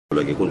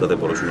লাগে। কলকাতায়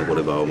পড়াশোনা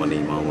করে, বাবা মা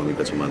নেই, মামা মামির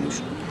কাছে মানুষ,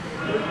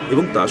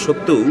 এবং তা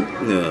সত্ত্বেও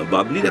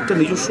বাবলির একটা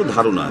নিজস্ব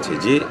ধারণা আছে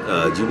যে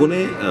জীবনে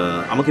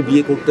আমাকে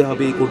বিয়ে করতে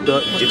হবে,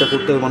 যেটা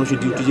করতে হবে, মানুষের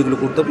ডিউটি যেগুলো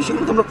করতে হবে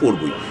সেগুলো তো আমরা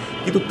করবোই,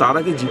 কিন্তু তার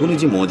আগে জীবনে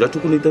যে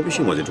মজাটুকু নিতে হবে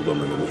সেই মজাটুকু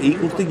আমরা নেবো। এই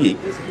করতে গিয়েই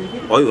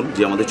অয়ন,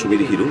 যে আমাদের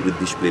ছবির হিরো,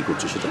 ঋদ্ধিশ প্লে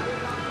করছে সেটা,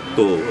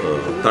 তো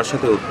তার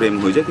সাথে ওর প্রেম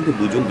হয়ে যায়, কিন্তু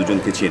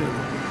দুজনকে চেনে।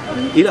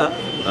 এরা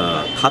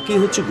থাকে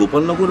হচ্ছে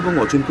গোপালনগর এবং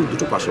অচিনপুর,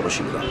 দুটো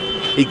পাশাপাশি গ্রাম।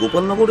 এই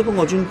গোপালনগর এবং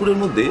অচিনপুরের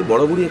মধ্যে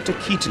বরাবরই একটা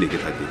খিট লেগে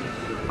থাকে।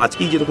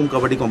 আজকেই যেরকম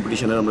কাবাডি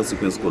কম্পিটিশনের আমরা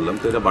সিকোয়েন্স করলাম,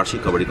 তো এটা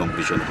বার্ষিক কাবাডি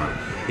কম্পিটিশন হয়।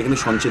 এখানে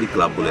সঞ্চারী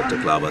ক্লাব বলে একটা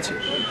ক্লাব আছে,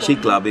 সেই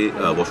ক্লাবে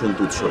বসন্ত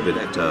উৎসবের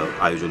একটা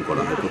আয়োজন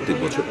করা হয় প্রত্যেক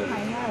বছর।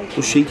 তো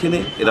সেইখানে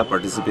এরা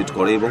পার্টিসিপেট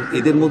করে এবং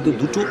এদের মধ্যে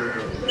দুটো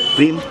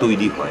প্রেম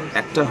তৈরি হয়।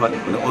 একটা হয়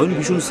মানে অয়ন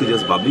ভীষণ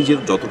সিরিয়াস, বাবলি যে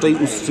যতটাই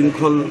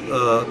উচ্ছৃঙ্খল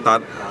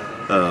তার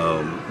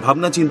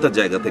ভাবনা চিন্তার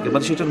জায়গা থেকে,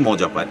 মানে সেটার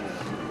মজা পায়,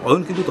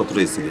 অয়ন কিন্তু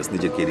ততটাই সিরিয়াস,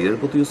 নিজের কেরিয়ারের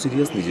প্রতিও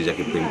সিরিয়াস, নিজে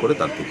যাকে প্রেম করে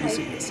তার প্রতিও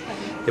সিরিয়াস।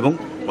 এবং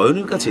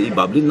অয়নের কাছে এই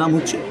বাবলির নাম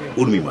হচ্ছে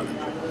উর্মিমালা।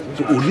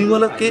 তো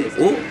উর্মিমালাকে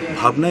ও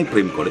ভাবনায়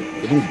প্রেম করে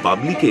এবং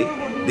বাবলিকে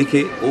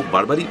দেখে ও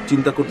বারবারই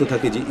চিন্তা করতে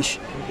থাকে যে ইস,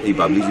 এই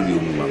বাবলি যদি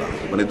উর্মিমালা হয়,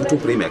 মানে দুটো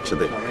প্রেম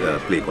একসাথে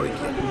প্লে করে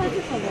কি।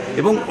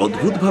 এবং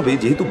অদ্ভুতভাবে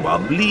যেহেতু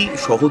বাবলি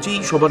সহজেই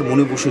সবার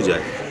মনে বসে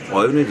যায়,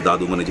 অয়নের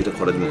দাদু, মানে যেটা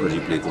খরাজ মুখার্জি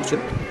প্লে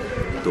করছেন,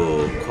 তো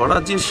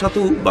খরাজের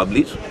সাথেও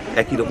বাবলির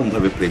একই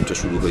রকমভাবে প্রেমটা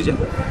শুরু হয়ে যায়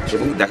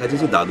এবং দেখা যায়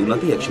যে দাদু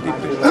নাতি একসাথে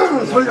প্রেম।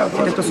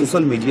 এটা একটা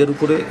সোশ্যাল মিডিয়ার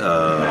উপরে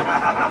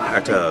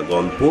একটা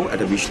গল্প,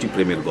 একটা মিষ্টি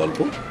প্রেমের গল্প।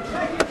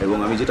 এবং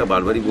আমি যেটা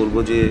বারবারই বলবো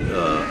যে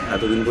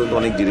এতদিন পর্যন্ত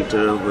অনেক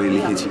ডিরেক্টর হয়ে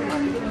লিখেছি,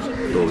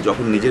 তো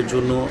যখন নিজের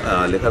জন্য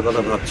লেখার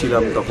কথা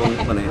ভাবছিলাম তখন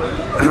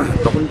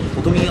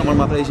প্রথমেই আমার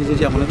মাথায় এসেছে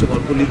যে এমন একটা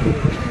গল্প লিখব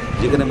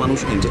যেখানে মানুষ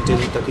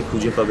এন্টারটেনমেন্টটাকে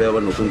খুঁজে পাবে,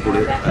 আবার নতুন করে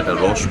একটা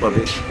রস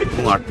পাবে,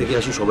 এবং 8 থেকে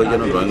আসি সবাই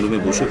যেন ড্রয়িং রুমে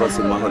বসে বা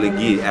সিনেমা হলে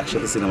গিয়ে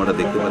একসাথে সিনেমাটা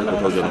দেখতে পারে,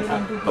 কোথাও যেন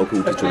কাউকে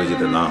উঠে চলে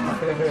যেতে না হয়।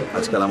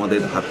 আজকাল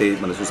আমাদের হাতে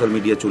মানে সোশ্যাল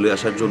মিডিয়া চলে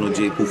আসার জন্য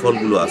যে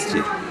কুফলগুলো আসছে,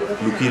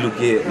 লুকিয়ে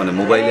লুকিয়ে মানে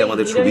মোবাইলে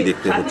আমাদের ছবি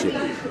দেখতে হচ্ছে,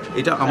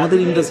 এটা আমাদের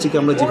ইন্ডাস্ট্রিকে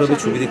আমরা যেভাবে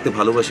ছবি দেখতে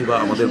ভালোবাসি বা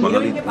আমাদের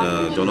বাঙালি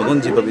জনগণ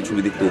যেভাবে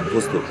ছবি দেখতে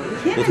অভ্যস্ত,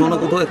 কোথাও না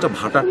কোথাও একটা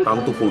ভাটার টান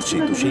তো পড়ছে।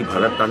 তো সেই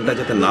ভাটার টানটা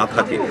যাতে না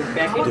থাকে,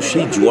 তো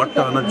সেই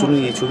জোয়ারটা আনার জন্য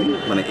এই ছবি,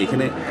 মানে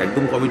এখানে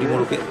একদম কমেডি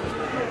মোড়কে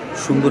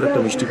সুন্দর একটা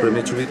মিষ্টি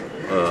প্রেমের ছবির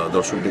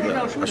দর্শক দেখে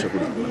আশা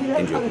করি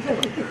এনজয় করতে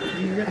পারে।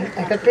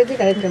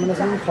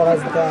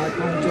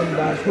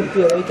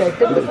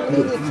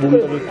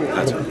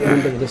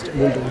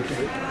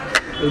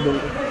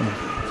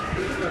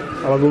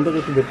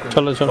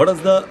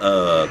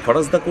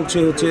 খরাজদা করছে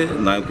হচ্ছে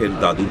নায়কের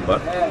দাদুর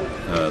পাঠ।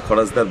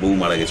 খরাজদার বউ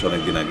মারা গেছে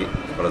অনেকদিন আগে,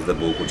 খরাজদার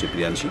বউ করছে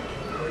প্রিয়াংশী,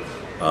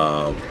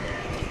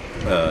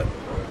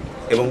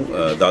 এবং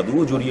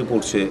দাদুও জড়িয়ে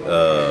পড়ছে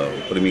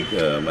প্রেমিক,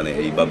 মানে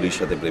এই বাবলির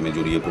সাথে প্রেমে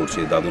জড়িয়ে পড়ছে।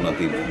 দাদু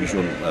নাতির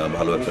ভীষণ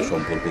ভালো একটা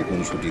সম্পর্ক,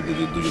 খুনসুটি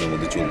দুজনের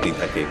মধ্যে চলতেই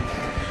থাকে।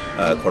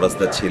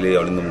 খরাজদার ছেলে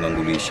অরিন্দম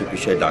গাঙ্গুলি, সে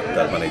পেশায়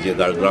ডাক্তার, মানে যে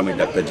গ্রামের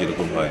ডাক্তার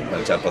যেরকম হয়,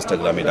 মানে 4-5টা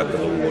গ্রামে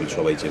ডাক্তারবাবু বলে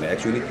সবাই চেনে।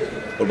 অ্যাকচুয়ালি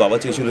ওর বাবা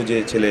চেয়েছিল যে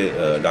ছেলে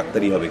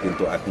ডাক্তারই হবে,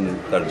 কিন্তু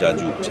এখনকার যা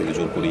যুগ, ছেলে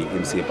জোর করেই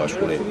MCA পাশ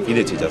করে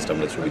ফিরেছে, জাস্ট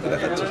আমরা ছবিতে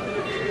দেখাচ্ছি।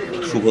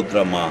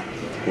 সুভদ্রা মা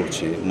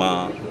করছে, মা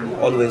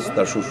অলওয়েজ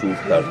তার শ্বশুর,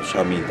 তার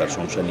স্বামী, তার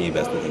সংসার নিয়ে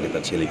ব্যস্ত থাকে,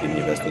 তার ছেলেকে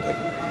নিয়ে ব্যস্ত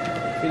থাকে।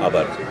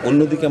 আবার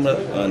অন্যদিকে আমরা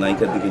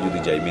নায়িকার দিকে যদি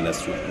যাই,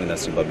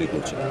 মিনাশ্রী বাবলি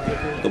করছে,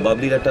 তো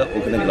বাবলির একটা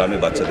ওখানে গ্রামে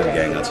বাচ্চাদের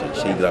গ্যাং আছে,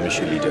 সেই গ্রামের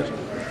সে লিডার।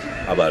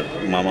 আবার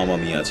মামা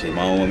মামি আছে,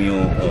 মামা মামিও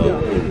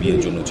ওর বিয়ের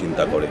জন্য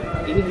চিন্তা করে।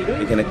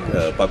 এখানে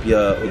পাপিয়া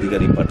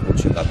অধিকারী পাঠ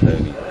করছে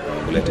কাত্যায়নী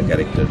বলে একটা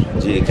ক্যারেক্টার,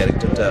 যে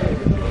ক্যারেক্টারটা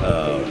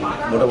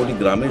মোটামুটি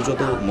গ্রামের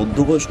যত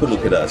মধ্যবয়স্ক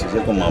লোকেরা আছে,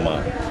 যেরকম মামা,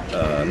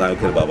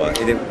 নায়কের বাবা,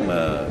 এদের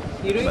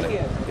মানে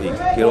এই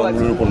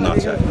কেরোয়াগুলোর উপর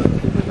নাচায়,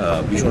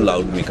 ভীষণ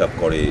লাউড মেকআপ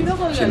করে,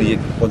 সে নিজে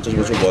 50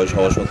 বছর বয়স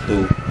হওয়া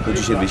সত্ত্বেও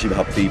 25-এর বেশি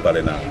ভাবতেই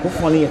পারে না, খুব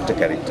ফানি একটা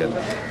ক্যারেক্টার।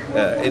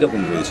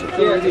 এরকম রয়েছে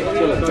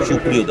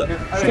সুপ্রিয়দা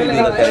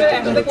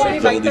ক্যারেক্টারটা হচ্ছে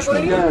জগদীশ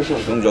মন্ডল,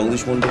 এবং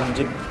জগদীশ মন্ডলের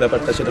যে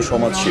ব্যাপারটা সেটা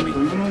সমাজসেবী,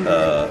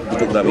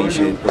 দুটো গ্রামে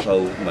এসে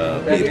কোথাও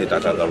বিয়েতে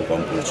টাকা কারো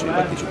কম করছে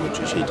বা কিছু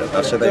করছে, সেইটা।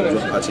 তার সাথে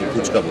একজন আছে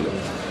ফুচকা বলে,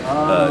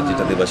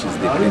 যেটা দেবাশিস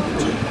দেখতে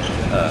করছে,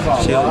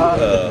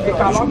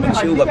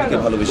 সেও বাপিকে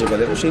ভালোবেসে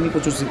ফেলে, এবং সেই নিয়ে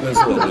প্রচুর সিকোয়েন্স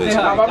রয়েছে।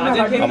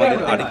 আমাদের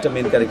আরেকটা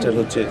মেন ক্যারেক্টার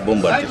হচ্ছে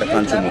বোম্বার, যেটা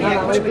কাঞ্চন মন্ডল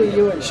করছে।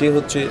 সে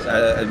হচ্ছে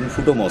একজন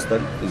ফুটো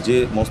মস্তান, যে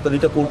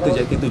মস্তানিটা করতে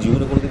যায় কিন্তু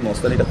জীবনে কোনোদিন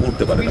মস্তানিটা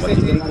করতে পারে না, মানে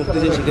যেখানেই করতে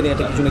যায় সেখানে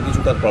একটা কিছু না কিছু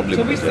তার প্রবলেম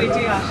হয়েছে।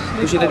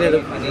 তো সেটা একটা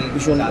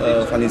ভীষণ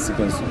ফানি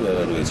সিকোয়েন্স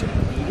রয়েছে,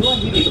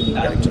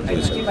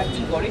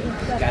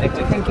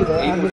 ক্যারেক্টার রয়েছে।